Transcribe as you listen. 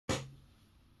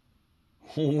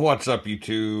What's up,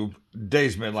 YouTube?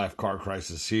 Days Midlife Car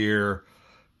Crisis here.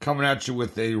 Coming at you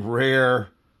with a rare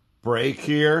break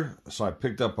here. So I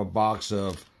picked up a box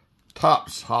of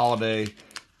Topps Holiday,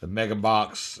 the mega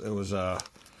box. It was around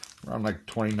like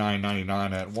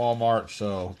 $29.99 at Walmart.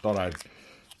 So thought I'd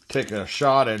take a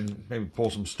shot and maybe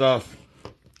pull some stuff.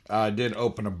 I did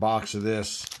open a box of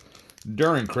this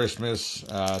during Christmas.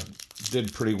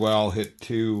 Did pretty well. Hit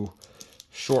two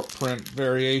short print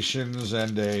variations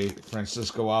and a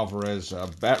Francisco Alvarez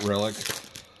bat relic.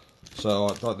 So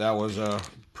I thought that was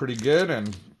pretty good,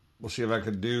 and we'll see if I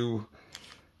could do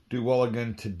well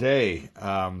again today.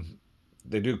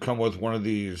 They do come with one of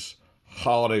these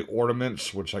holiday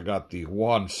ornaments, which I got the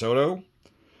Juan Soto.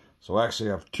 So I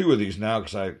actually have two of these now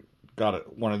because I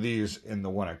got one of these in the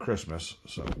one at Christmas.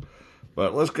 So,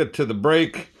 but let's get to the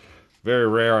break. Very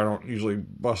rare. I don't usually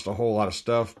bust a whole lot of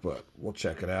stuff, but we'll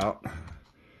check it out.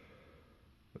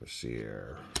 Let's see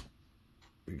here.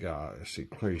 We got, let's see,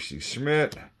 Tracy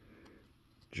Schmidt,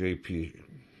 JP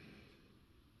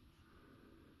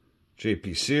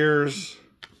Sears.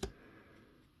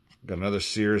 Got another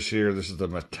Sears here. This is the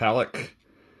metallic.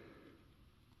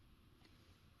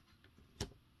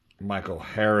 Michael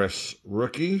Harris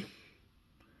rookie.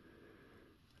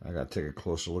 I got to take a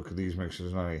closer look at these, make sure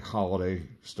there's not any holiday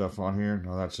stuff on here.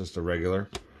 No, that's just a regular.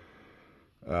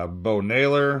 Bo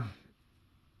Naylor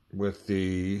with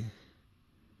the,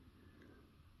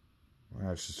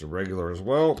 that's just a regular as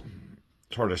well.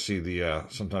 It's hard to see the,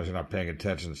 sometimes you're not paying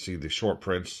attention to see the short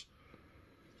prints.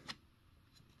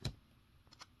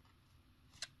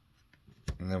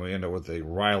 And then we end up with a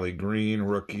Riley Green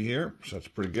rookie here. So that's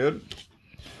pretty good.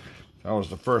 That was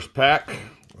the first pack.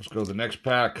 Let's go to the next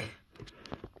pack.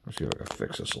 Let's see if I can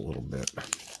fix this a little bit.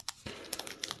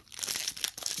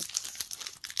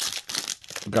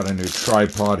 Got a new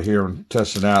tripod here and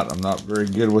testing out. I'm not very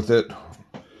good with it,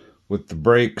 with the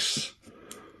brakes.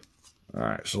 All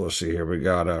right, so let's see here. We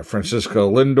got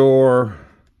Francisco Lindor,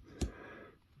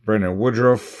 Brendan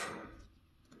Woodruff,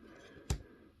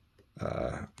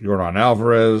 Yordan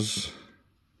Alvarez,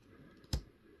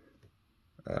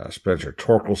 Spencer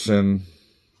Torkelson,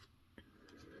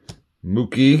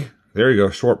 Mookie. There you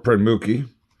go, short print Mookie.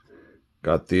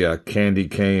 Got the candy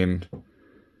cane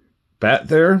bat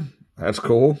there. That's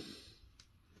cool.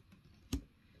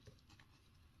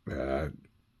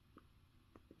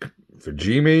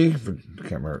 Fajimi, I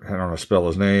can't remember, I don't know how to spell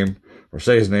his name or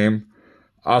say his name.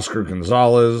 Oscar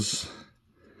Gonzalez,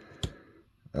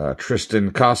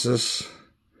 Tristan Casas,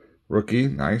 rookie,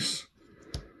 nice.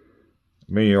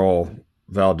 Emmanuel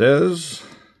Valdez,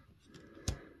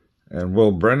 and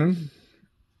Will Brennan.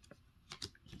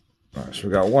 All right, so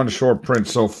we got one short print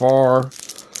so far.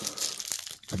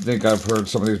 I think I've heard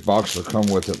some of these boxes will come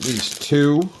with at least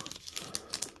two.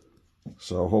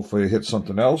 So hopefully it hits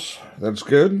something else. That's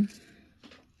good.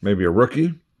 Maybe a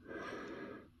rookie.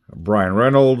 Brian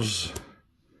Reynolds.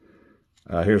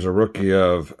 Here's a rookie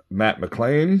of Matt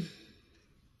McLean.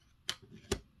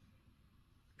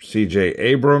 CJ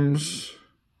Abrams.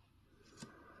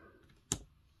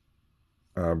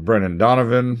 Brennan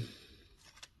Donovan.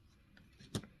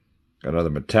 Got another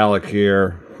metallic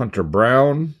here. Hunter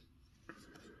Brown.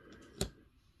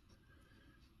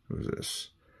 Who's this?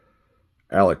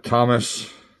 Alec Thomas.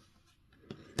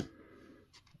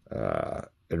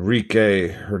 Enrique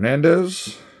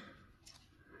Hernandez.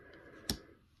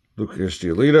 Lucas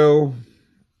Giolito.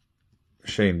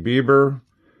 Shane Bieber.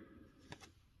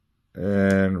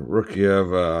 And rookie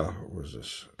of, what is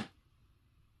this?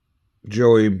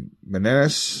 Joey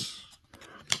Meneses.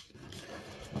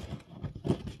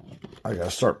 I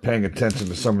gotta start paying attention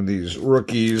to some of these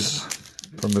rookies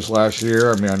from this last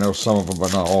year. I mean, I know some of them,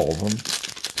 but not all of them.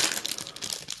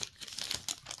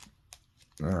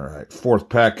 All right, fourth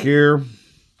pack here.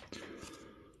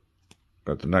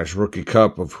 Got the nice rookie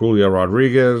cup of Julio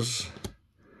Rodriguez.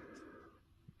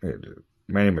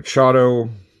 Manny Machado.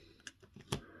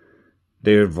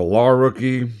 David Villar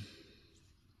rookie.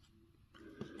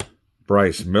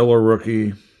 Bryce Miller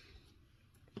rookie.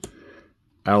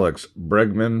 Alex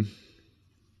Bregman.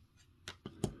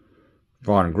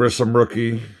 Vaughn Grissom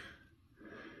rookie.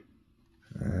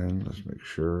 And let's make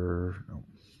sure. No.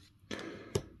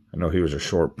 I know he was a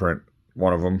short print.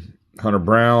 One of them. Hunter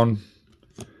Brown.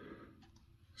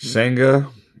 Senga.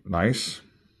 Nice.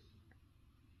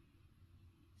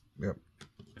 Yep.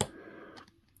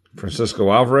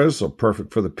 Francisco Alvarez. So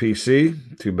perfect for the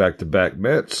PC. Two back-to-back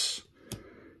Mets.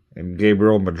 And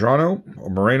Gabriel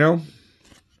Moreno.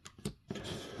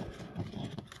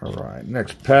 All right,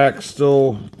 next pack.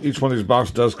 Still, each one of these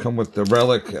boxes does come with the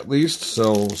relic at least.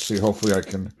 So we'll see. Hopefully I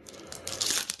can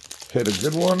hit a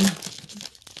good one.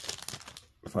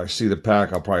 If I see the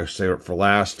pack, I'll probably save it for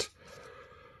last.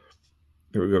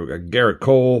 Here we go. We got Garrett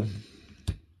Cole,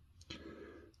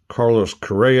 Carlos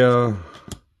Correa.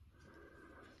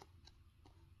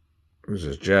 Who's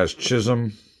this? Jazz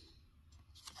Chisholm.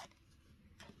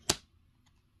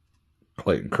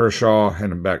 Clayton Kershaw,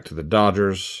 heading back to the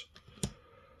Dodgers.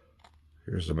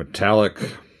 Here's the metallic.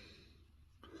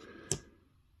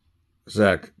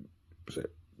 Zach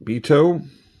Nito,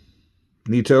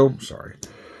 sorry.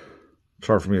 It's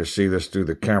hard for me to see this through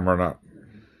the camera.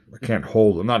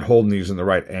 I'm not holding these in the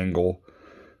right angle.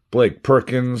 Blake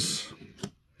Perkins.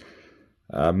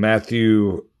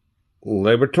 Matthew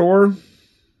Liberatore.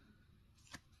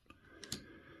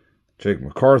 Jake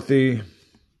McCarthy.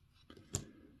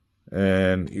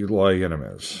 And Eloy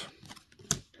Jimenez.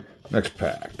 Next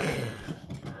pack.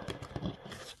 I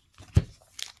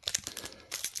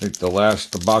think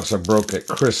the box I broke at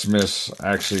Christmas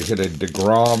actually hit a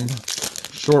DeGrom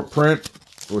short print,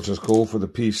 which is cool for the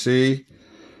PC.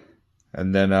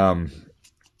 And then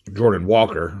Jordan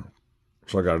Walker.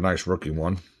 So I got a nice rookie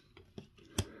one.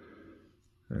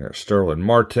 I got Sterling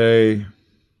Marte.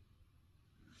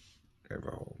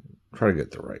 I'll try to get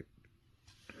the right.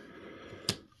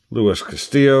 Luis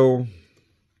Castillo.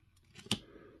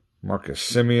 Marcus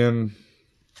Simeon.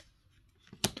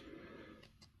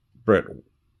 Brett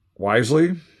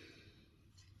Wisely.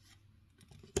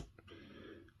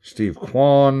 Steve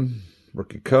Kwan,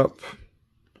 Rookie Cup.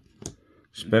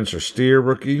 Spencer Steer,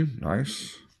 rookie.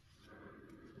 Nice.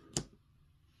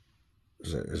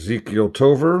 Ezekiel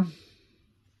Tover.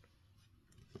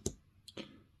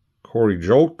 Corey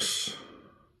Jolks.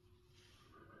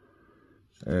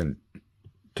 And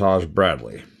Taj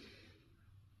Bradley.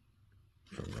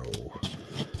 So no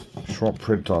short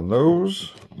print on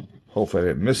those. Hopefully I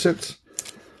didn't miss it.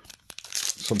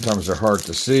 Sometimes they're hard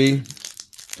to see.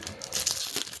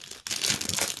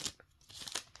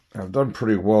 I've done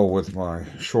pretty well with my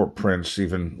short prints.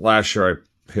 Even last year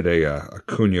I hit a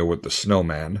Acuna with the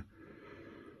Snowman.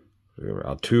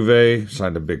 Altuve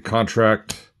signed a big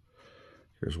contract.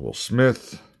 Here's Will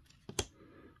Smith.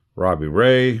 Robbie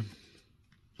Ray.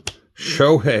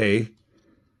 Shohei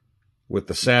with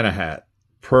the Santa hat.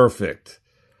 Perfect.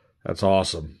 That's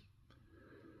awesome.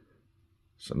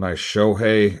 It's a nice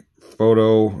Shohei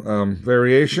photo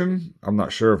variation. I'm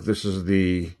not sure if this is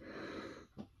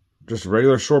just a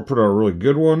regular short print or a really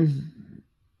good one.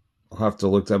 I'll have to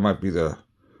look. That might be I'll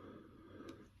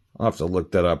have to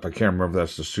look that up. I can't remember if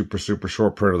that's the super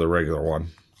short print or the regular one.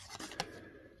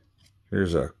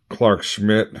 Here's a Clark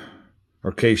Schmidt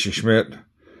or Casey Schmidt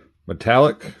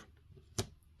metallic.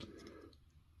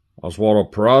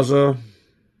 Oswaldo Peraza.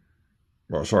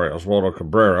 Oh, sorry, Oswaldo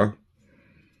Cabrera.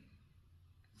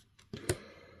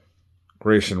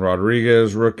 Grayson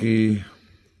Rodriguez, rookie.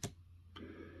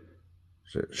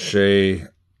 Shea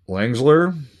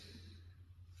Langsler.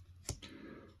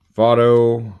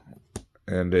 Votto.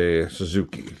 And a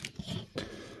Suzuki.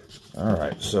 All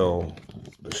right, so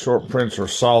the short prints are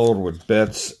solid with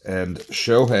Betts and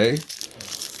Shohei.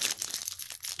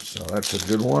 So that's a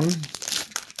good one.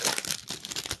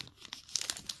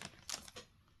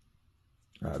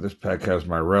 This pack has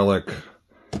my relic.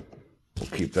 We'll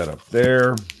keep that up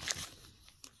there.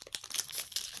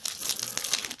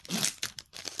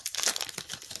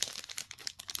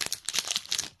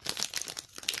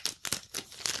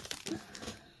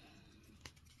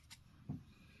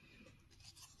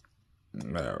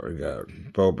 Now we got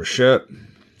Bo Bichette,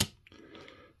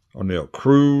 O'Neal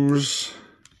Cruz,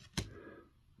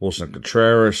 Wilson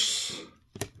Contreras,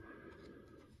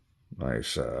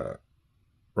 nice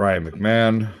Ryan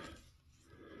McMahon,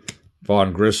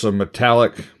 Vaughn Grissom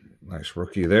metallic, nice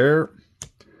rookie there.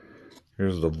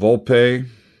 Here's the Volpe.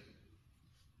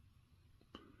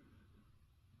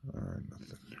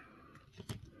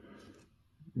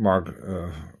 Mark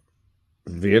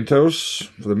Vientos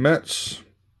for the Mets.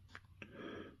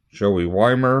 Joey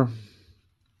Weimer,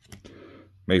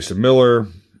 Mason Miller,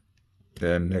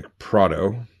 and Nick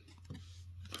Prado.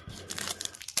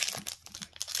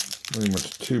 Pretty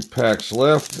much 2 packs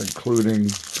left, including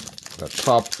the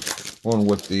top one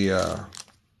with the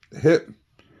hit.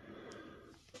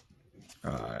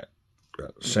 Got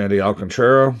Sandy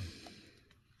Alcantara,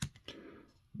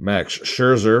 Max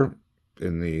Scherzer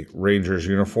in the Rangers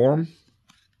uniform.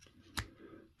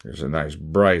 Here's a nice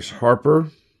Bryce Harper.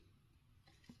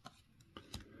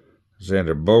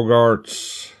 Xander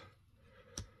Bogaerts,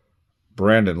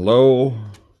 Brandon Lowe,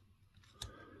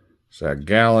 Zach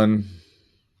Gallen,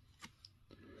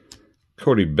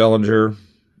 Cody Bellinger,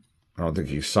 I don't think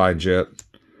he's signed yet,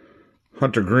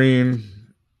 Hunter Green,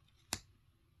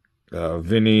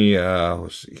 Vinny,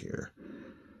 let's see here,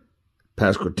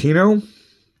 Pasquantino,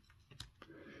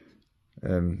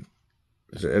 And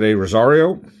is it Eddie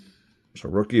Rosario? So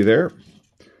rookie there.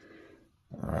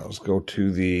 All right, let's go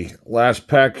to the last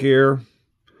pack here.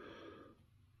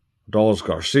 Dallas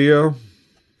Garcia.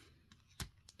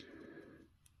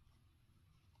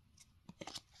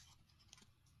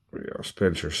 We got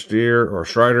Spencer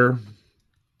Strider.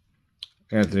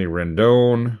 Anthony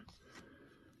Rendon.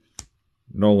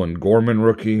 Nolan Gorman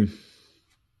rookie.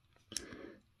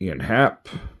 Ian Happ.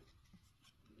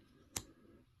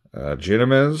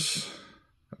 Ginomez.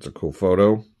 That's a cool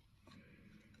photo.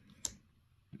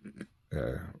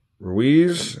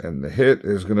 Ruiz. And the hit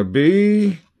is going to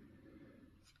be...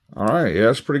 All right, yeah,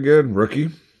 that's pretty good. Rookie.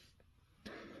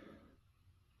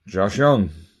 Josh Young.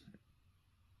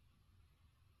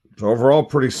 So overall,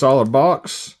 pretty solid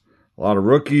box. A lot of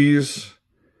rookies.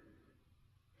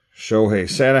 Shohei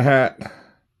Santa Hat.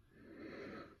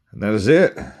 And that is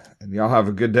it. And y'all have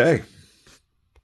a good day.